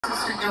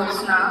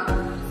Jyotsna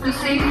to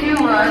say few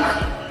words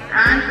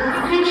and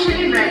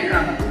officially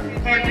welcome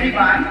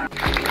everyone.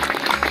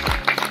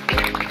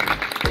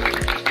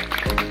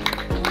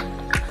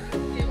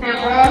 A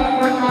warm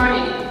good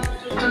morning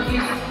to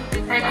His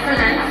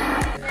Excellence,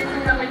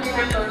 Committee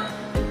members,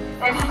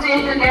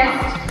 esteemed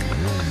guests,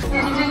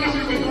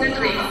 distinguished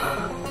dignitaries,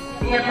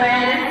 dear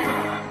parents,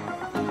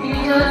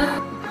 teachers.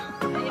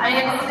 I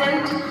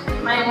extend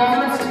my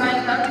warmest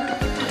welcome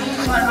to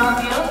each one of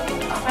you,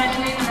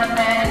 especially to the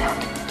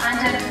parents,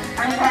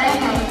 and thank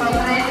you for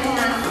gracing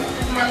us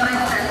with your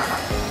presence.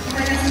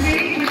 The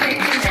retreat with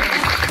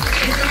excellence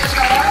is a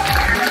power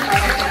and a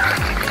power.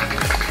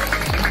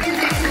 His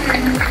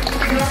Excellence,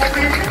 your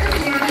presence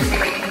here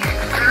today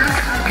as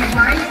a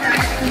reminder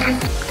to this.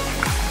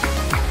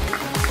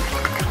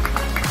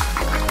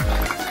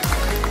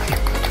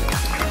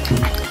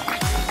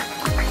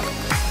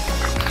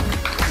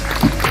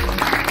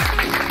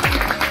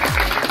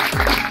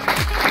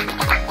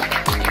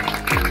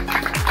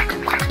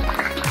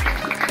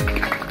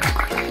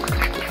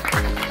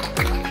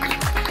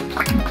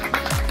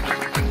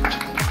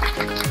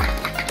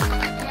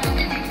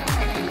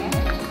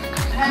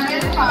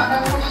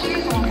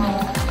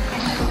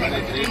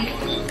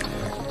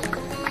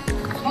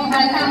 We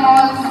welcome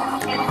all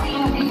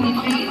esteemed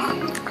dignitaries.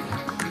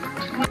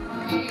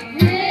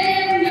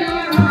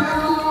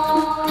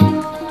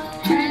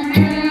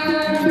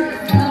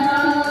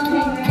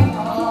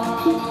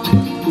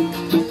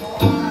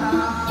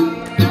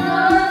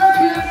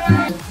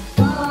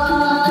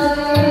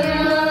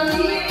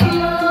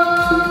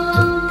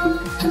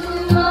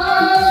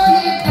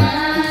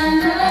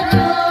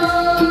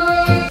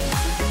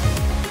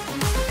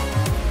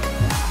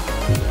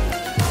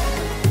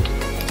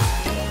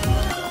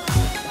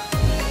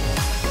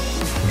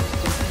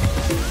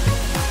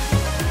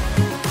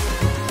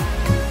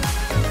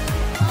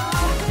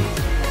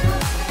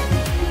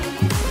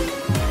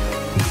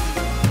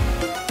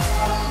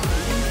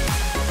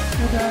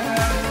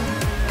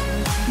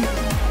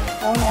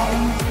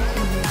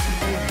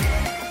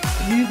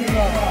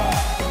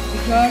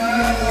 Because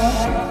you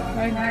are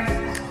very nice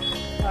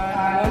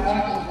and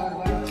watching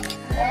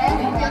All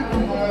the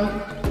world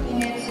in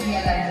its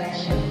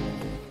realization.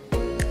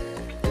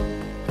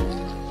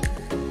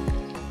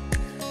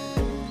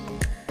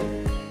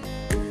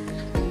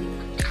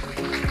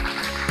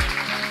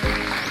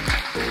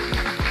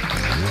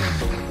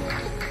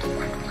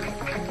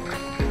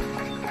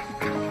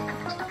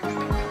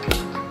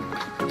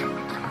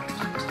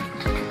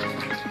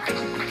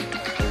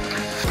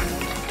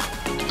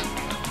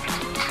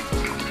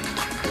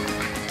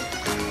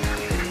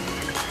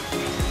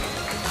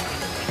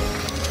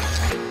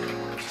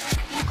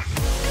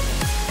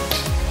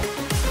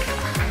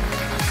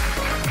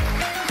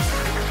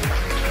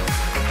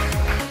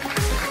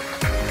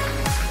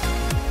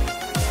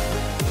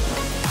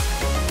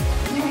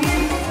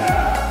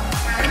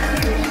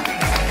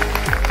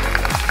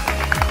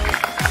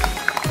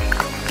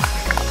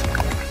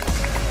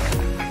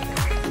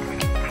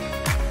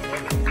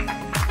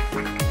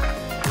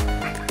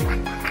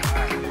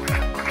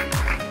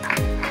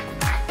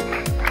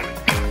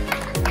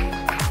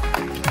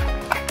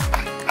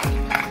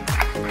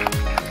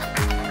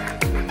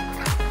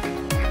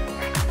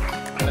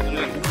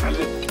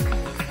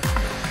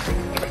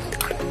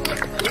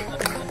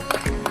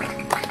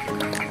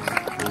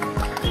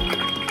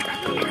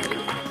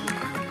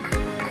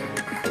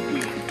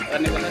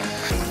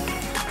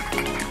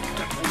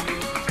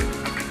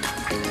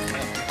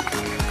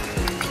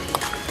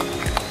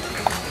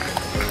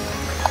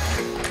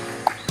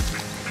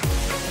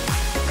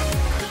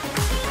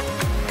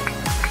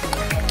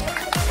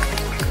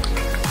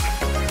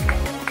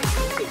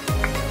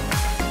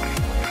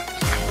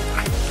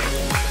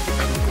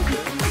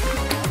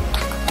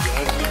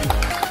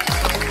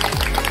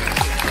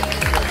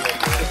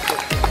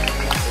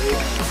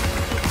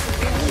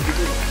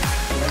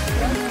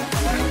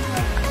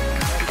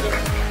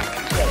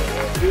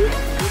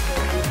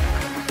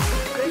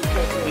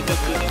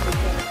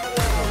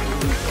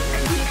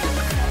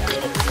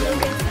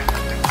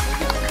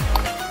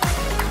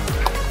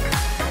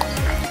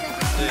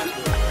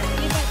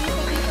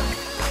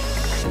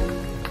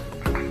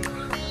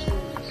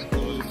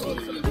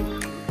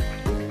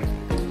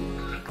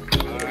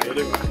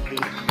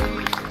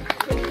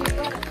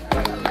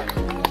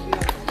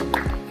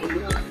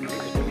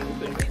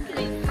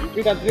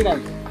 Three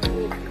dance.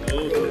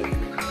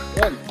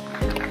 One.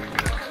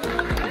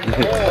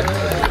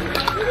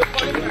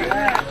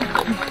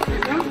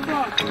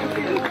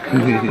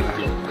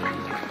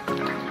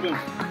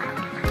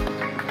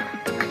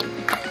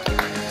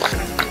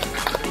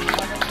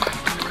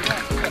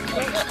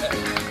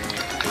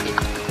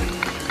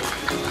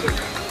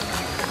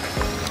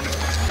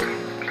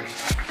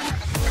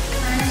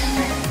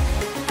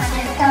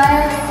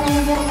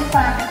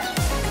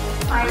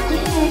 I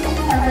think it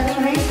as a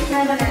great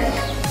privilege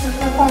to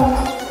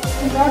propose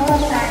to your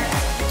thanks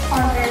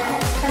on this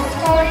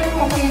historic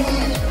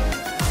occasion.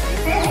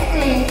 This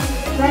day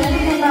will be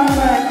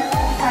remembered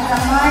as a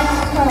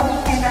milestone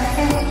in the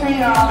history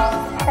of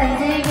the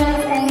xaviers